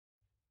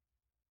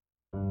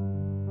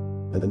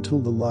And until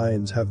the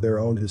lions have their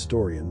own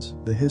historians,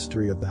 the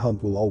history of the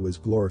hunt will always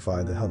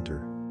glorify the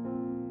hunter.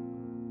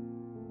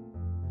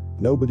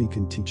 Nobody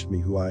can teach me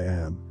who I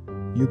am.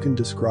 You can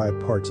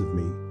describe parts of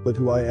me, but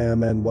who I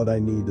am and what I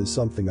need is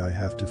something I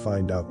have to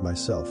find out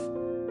myself.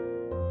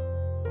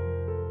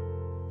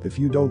 If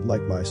you don't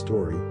like my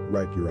story,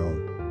 write your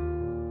own.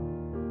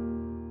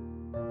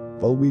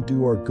 While we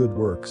do our good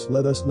works,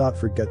 let us not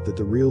forget that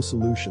the real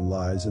solution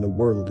lies in a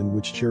world in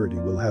which charity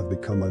will have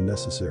become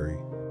unnecessary.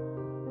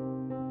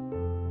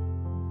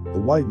 The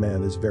white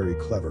man is very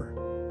clever.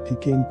 He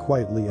came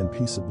quietly and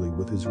peaceably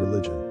with his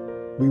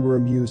religion. We were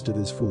amused at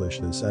his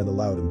foolishness and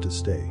allowed him to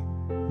stay.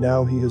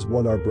 Now he has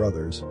won our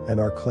brothers, and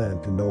our clan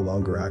can no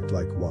longer act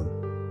like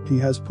one. He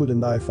has put a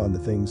knife on the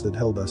things that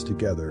held us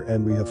together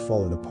and we have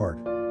fallen apart.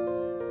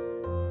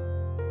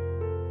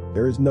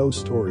 There is no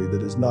story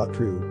that is not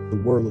true, the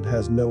world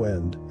has no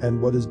end,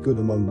 and what is good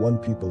among one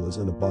people is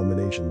an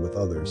abomination with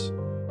others.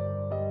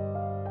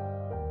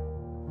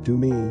 To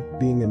me,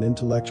 being an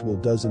intellectual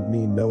doesn't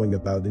mean knowing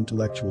about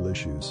intellectual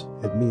issues,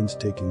 it means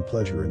taking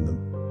pleasure in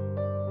them.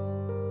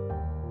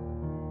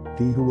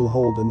 He who will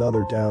hold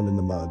another down in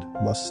the mud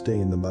must stay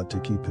in the mud to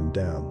keep him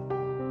down.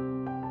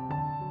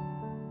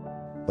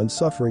 When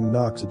suffering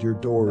knocks at your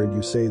door and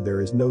you say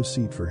there is no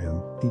seat for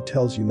him, he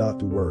tells you not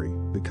to worry,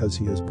 because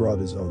he has brought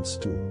his own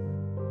stool.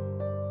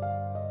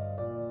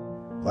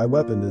 My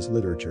weapon is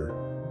literature.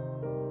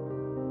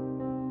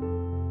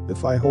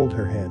 If I hold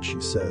her hand, she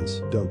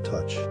says, "Don't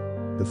touch."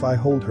 If I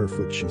hold her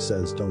foot, she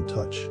says, "Don't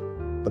touch."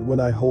 But when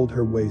I hold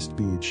her waist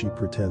bead, she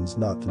pretends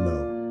not to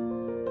know.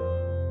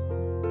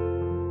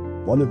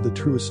 One of the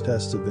truest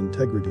tests of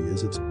integrity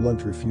is its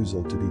blunt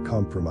refusal to be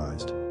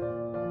compromised.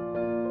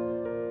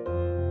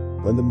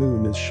 When the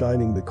moon is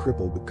shining, the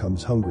cripple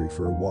becomes hungry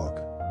for a walk.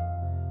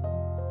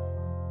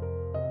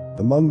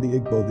 Among the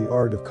Igbo, the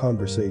art of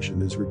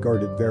conversation is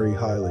regarded very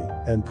highly,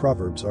 and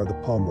proverbs are the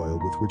palm oil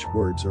with which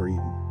words are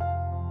eaten.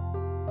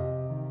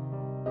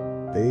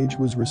 Age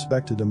was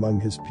respected among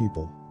his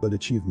people, but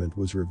achievement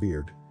was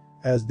revered.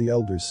 As the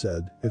elders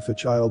said, if a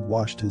child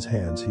washed his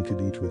hands, he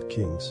could eat with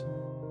kings.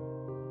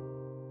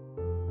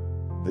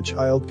 A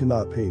child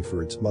cannot pay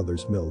for its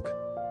mother's milk.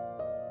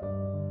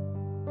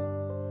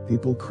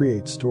 People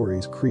create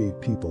stories create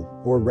people,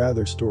 or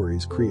rather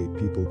stories create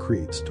people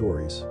create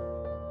stories.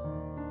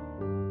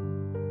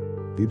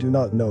 You do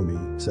not know me,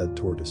 said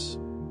Tortoise.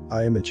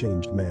 I am a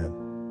changed man.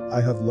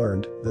 I have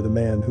learned that a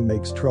man who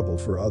makes trouble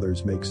for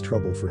others makes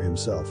trouble for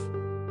himself.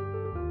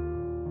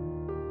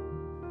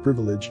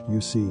 Privilege,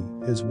 you see,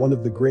 is one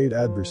of the great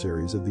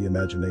adversaries of the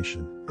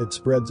imagination. It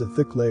spreads a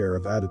thick layer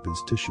of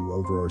adipose tissue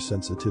over our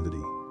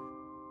sensitivity.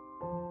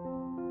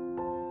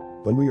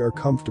 When we are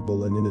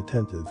comfortable and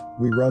inattentive,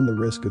 we run the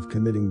risk of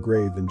committing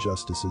grave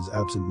injustices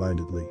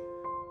absent-mindedly.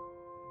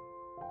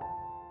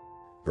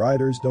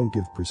 Writers don't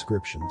give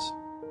prescriptions.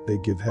 They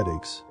give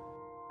headaches.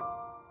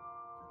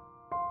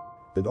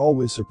 It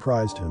always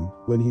surprised him,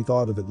 when he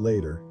thought of it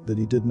later, that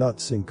he did not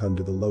sink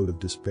under the load of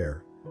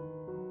despair.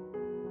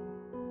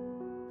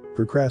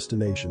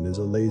 Procrastination is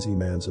a lazy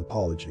man's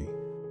apology.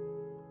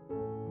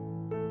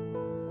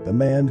 A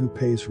man who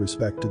pays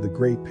respect to the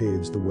great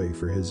paves the way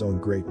for his own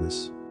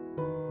greatness.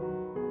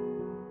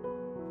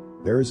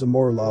 There is a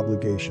moral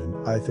obligation,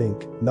 I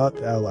think, not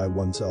to ally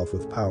oneself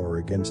with power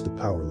against the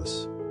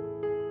powerless.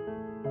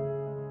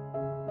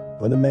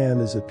 When a man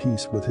is at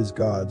peace with his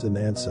gods and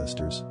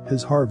ancestors,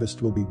 his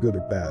harvest will be good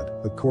or bad,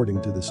 according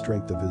to the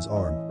strength of his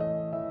arm.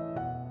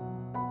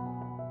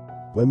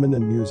 Women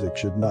and music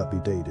should not be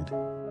dated.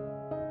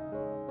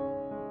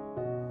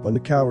 When a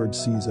coward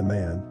sees a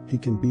man he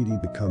can beat, he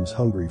becomes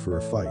hungry for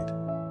a fight.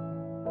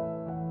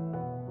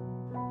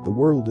 The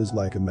world is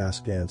like a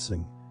mask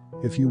dancing.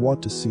 If you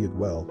want to see it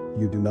well,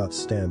 you do not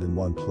stand in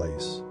one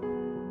place.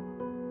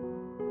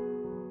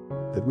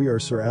 That we are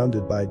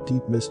surrounded by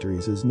deep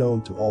mysteries is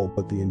known to all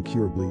but the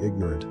incurably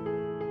ignorant.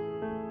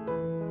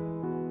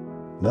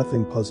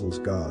 Nothing puzzles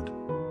God.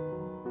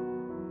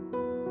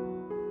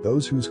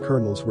 Those whose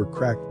kernels were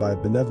cracked by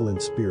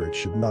benevolent spirits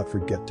should not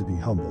forget to be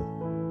humble.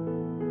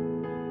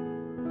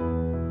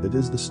 It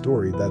is the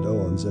story that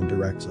owns and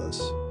directs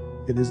us.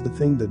 It is the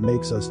thing that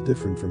makes us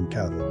different from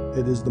cattle.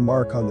 It is the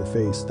mark on the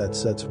face that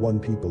sets one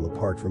people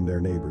apart from their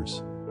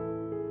neighbors.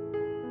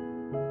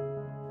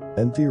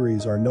 And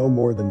theories are no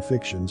more than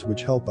fictions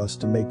which help us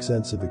to make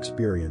sense of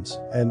experience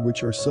and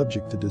which are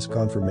subject to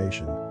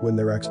disconfirmation when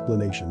their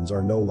explanations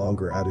are no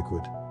longer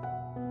adequate.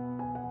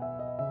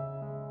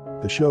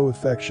 The show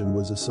affection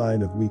was a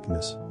sign of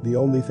weakness. The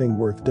only thing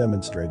worth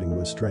demonstrating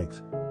was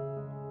strength.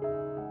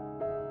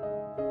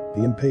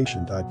 The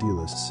impatient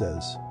idealist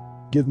says,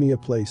 "Give me a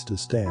place to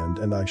stand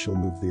and I shall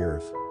move the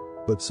earth."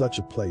 But such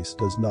a place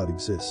does not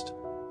exist.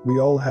 We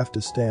all have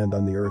to stand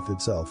on the earth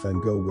itself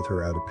and go with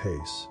her at a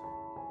pace.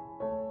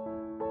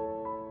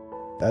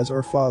 As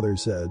our father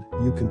said,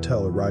 you can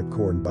tell a ripe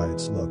corn by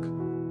its look.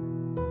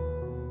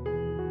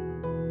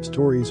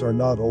 Stories are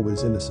not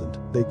always innocent,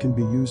 they can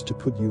be used to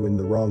put you in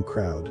the wrong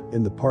crowd,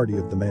 in the party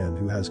of the man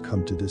who has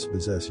come to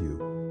dispossess you.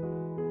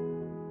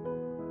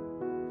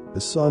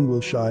 The sun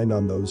will shine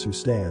on those who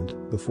stand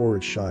before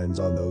it shines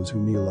on those who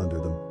kneel under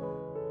them.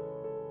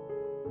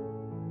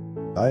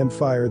 I am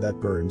fire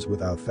that burns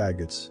without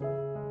faggots.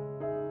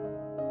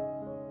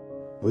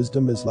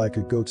 Wisdom is like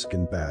a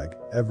goatskin bag,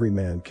 every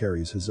man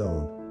carries his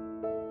own.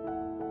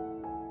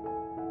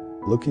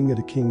 Looking at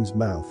a king's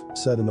mouth,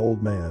 said an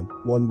old man,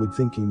 one would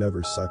think he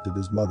never sucked at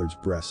his mother's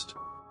breast.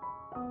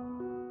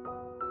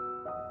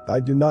 I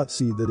do not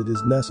see that it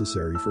is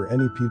necessary for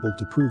any people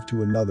to prove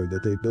to another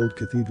that they build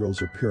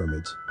cathedrals or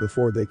pyramids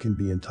before they can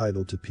be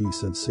entitled to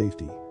peace and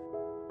safety.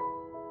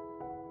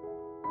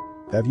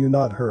 Have you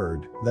not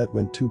heard that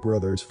when two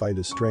brothers fight,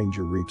 a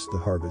stranger reaps the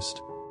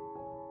harvest?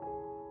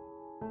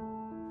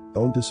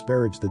 Don't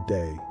disparage the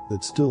day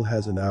that still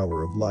has an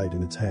hour of light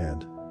in its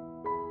hand.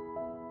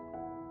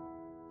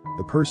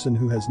 The person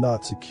who has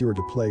not secured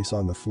a place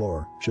on the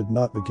floor should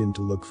not begin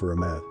to look for a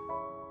mat.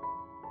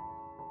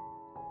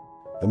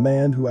 The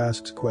man who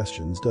asks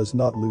questions does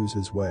not lose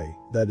his way,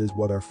 that is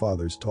what our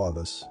fathers taught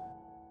us.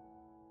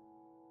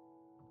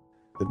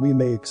 That we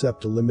may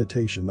accept a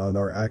limitation on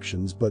our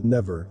actions, but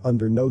never,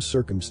 under no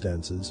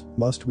circumstances,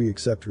 must we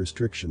accept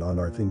restriction on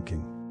our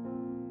thinking.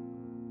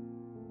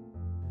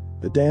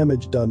 The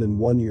damage done in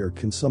 1 year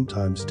can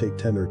sometimes take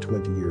 10 or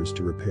 20 years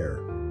to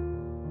repair.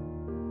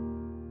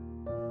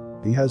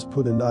 He has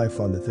put a knife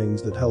on the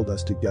things that held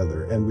us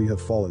together and we have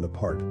fallen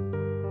apart.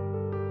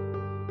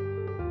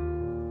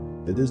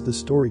 It is the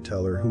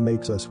storyteller who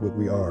makes us what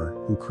we are,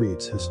 who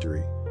creates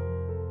history.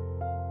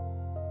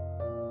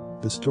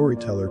 The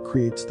storyteller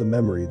creates the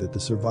memory that the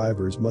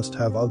survivors must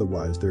have,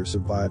 otherwise their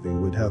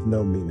surviving would have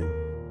no meaning.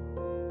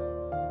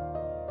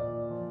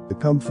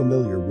 Become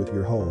familiar with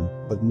your home,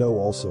 but know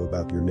also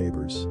about your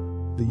neighbors.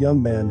 The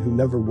young man who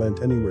never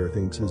went anywhere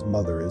thinks his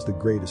mother is the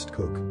greatest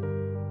cook.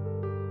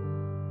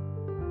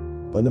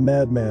 When a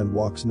madman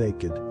walks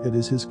naked, it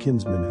is his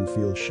kinsman who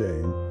feels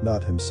shame,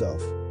 not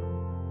himself.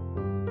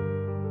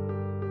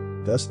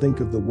 Thus think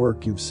of the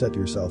work you've set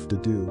yourself to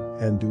do,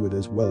 and do it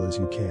as well as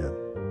you can.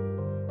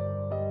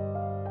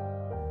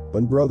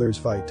 When brothers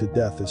fight to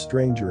death, a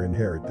stranger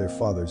inherit their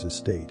father's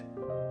estate.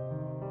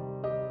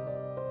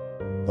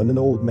 When an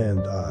old man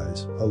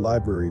dies, a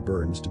library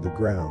burns to the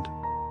ground.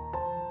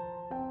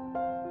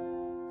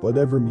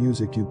 Whatever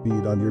music you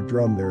beat on your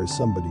drum, there is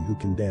somebody who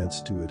can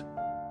dance to it.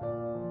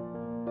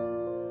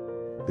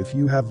 If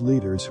you have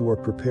leaders who are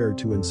prepared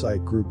to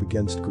incite group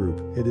against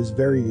group, it is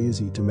very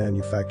easy to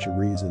manufacture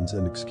reasons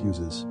and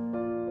excuses.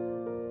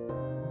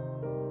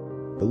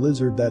 The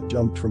lizard that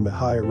jumped from a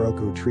high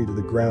Iroko tree to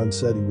the ground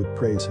said he would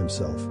praise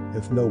himself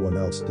if no one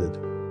else did.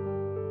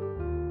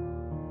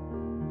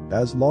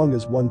 As long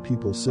as one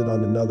people sit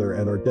on another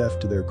and are deaf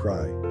to their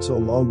cry, so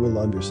long will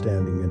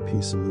understanding and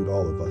peace salute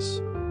all of us.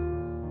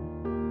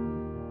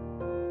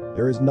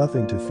 There is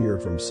nothing to fear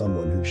from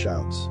someone who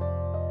shouts.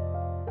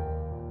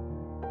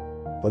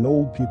 When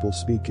old people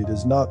speak, it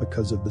is not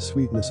because of the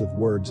sweetness of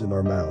words in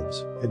our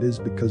mouths, it is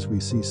because we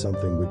see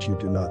something which you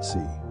do not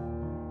see.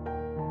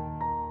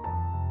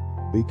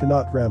 We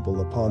cannot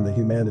trample upon the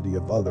humanity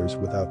of others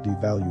without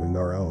devaluing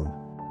our own.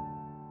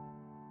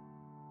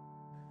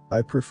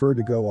 I prefer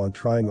to go on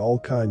trying all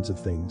kinds of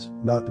things,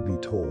 not to be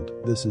told,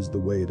 this is the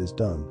way it is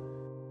done.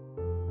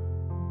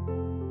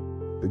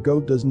 The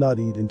goat does not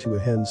eat into a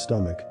hen's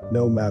stomach,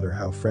 no matter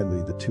how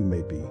friendly the two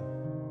may be.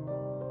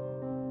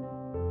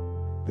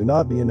 Do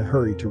not be in a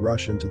hurry to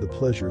rush into the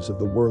pleasures of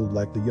the world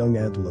like the young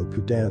antelope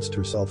who danced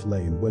herself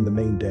lame when the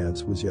main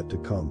dance was yet to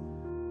come.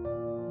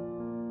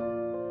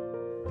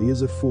 He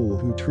is a fool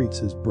who treats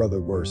his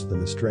brother worse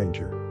than a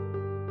stranger.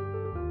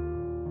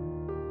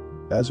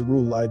 As a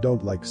rule, I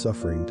don't like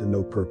suffering to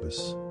no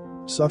purpose.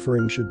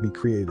 Suffering should be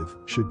creative,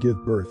 should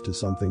give birth to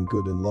something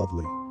good and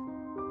lovely.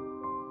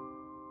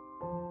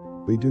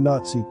 We do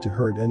not seek to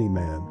hurt any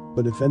man,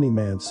 but if any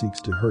man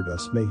seeks to hurt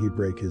us, may he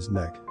break his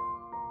neck.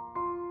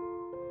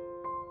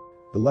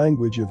 The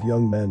language of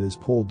young men is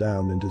pull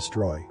down and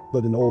destroy,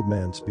 but an old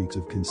man speaks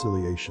of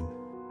conciliation.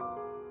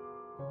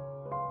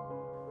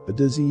 A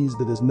disease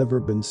that has never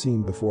been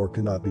seen before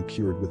cannot be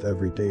cured with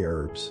everyday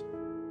herbs.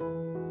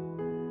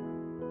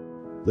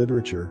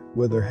 Literature,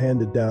 whether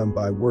handed down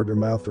by word or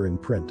mouth or in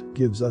print,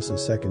 gives us a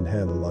second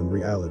handle on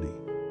reality.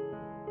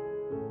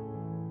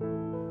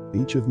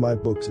 Each of my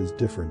books is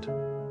different.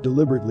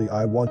 Deliberately,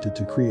 I wanted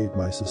to create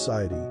my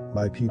society,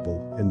 my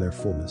people, in their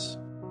fullness.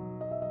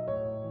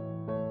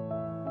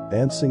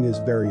 Dancing is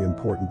very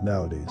important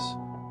nowadays.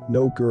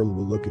 No girl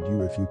will look at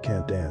you if you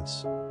can't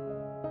dance.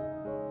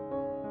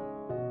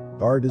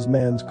 Art is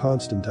man's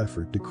constant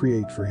effort to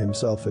create for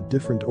himself a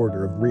different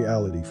order of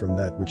reality from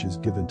that which is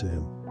given to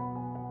him.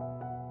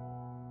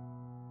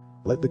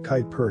 Let the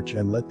kite perch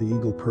and let the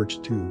eagle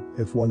perch too.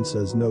 If one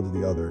says no to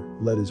the other,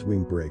 let his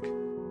wing break.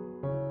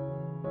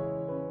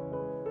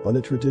 When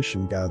a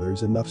tradition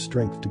gathers enough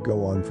strength to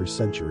go on for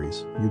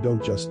centuries, you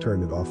don't just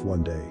turn it off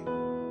one day.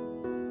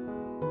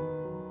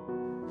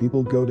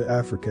 People go to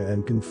Africa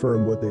and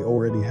confirm what they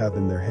already have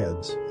in their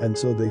heads, and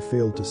so they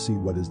fail to see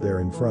what is there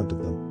in front of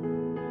them.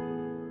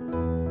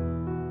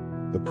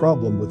 The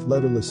problem with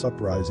leaderless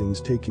uprisings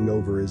taking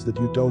over is that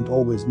you don't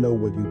always know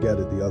what you get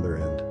at the other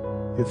end.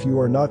 If you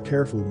are not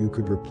careful, you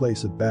could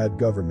replace a bad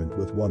government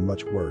with one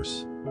much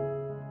worse.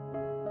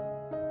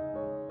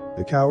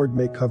 The coward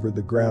may cover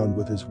the ground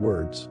with his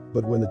words,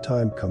 but when the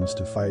time comes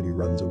to fight, he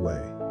runs away.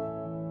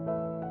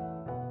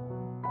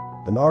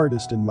 An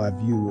artist, in my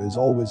view, is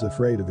always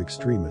afraid of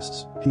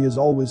extremists. He is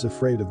always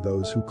afraid of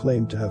those who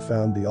claim to have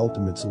found the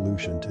ultimate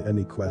solution to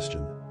any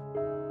question.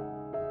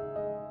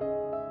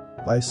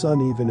 My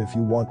son, even if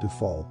you want to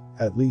fall,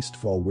 at least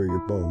fall where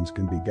your bones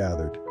can be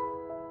gathered.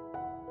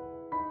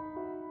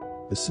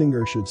 A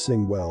singer should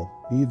sing well,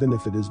 even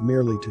if it is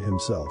merely to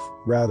himself,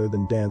 rather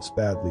than dance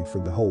badly for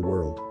the whole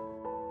world.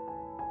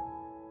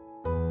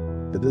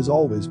 It has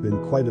always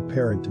been quite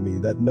apparent to me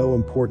that no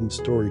important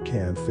story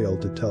can fail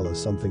to tell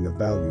us something of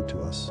value to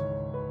us.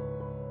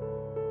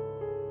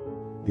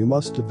 You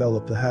must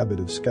develop the habit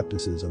of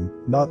skepticism,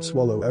 not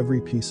swallow every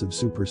piece of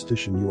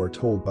superstition you are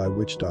told by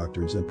witch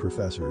doctors and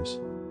professors.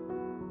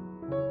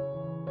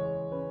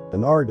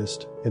 An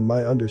artist, in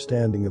my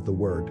understanding of the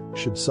word,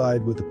 should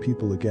side with the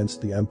people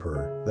against the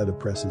emperor that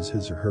oppresses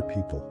his or her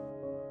people.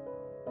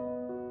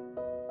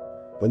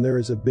 When there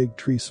is a big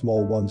tree,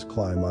 small ones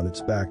climb on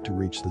its back to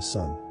reach the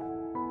sun.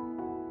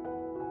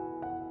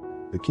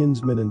 The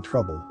kinsman in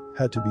trouble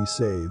had to be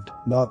saved,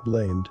 not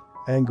blamed.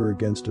 Anger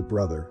against a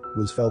brother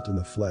was felt in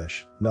the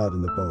flesh, not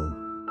in the bone.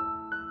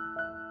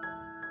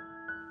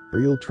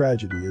 Real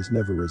tragedy is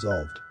never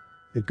resolved.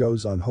 It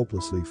goes on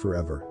hopelessly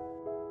forever.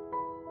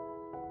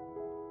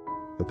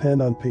 A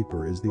pen on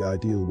paper is the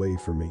ideal way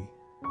for me.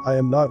 I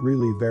am not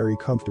really very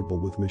comfortable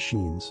with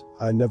machines.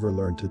 I never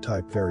learned to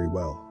type very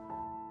well.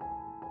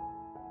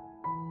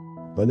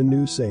 When a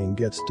new saying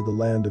gets to the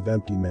land of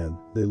empty men,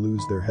 they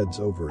lose their heads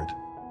over it.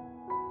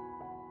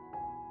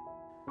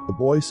 The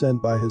boy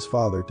sent by his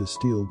father to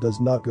steal does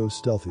not go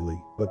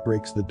stealthily, but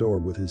breaks the door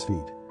with his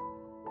feet.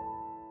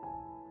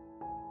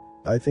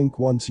 I think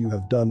once you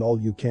have done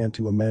all you can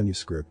to a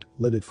manuscript,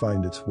 let it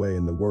find its way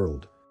in the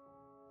world.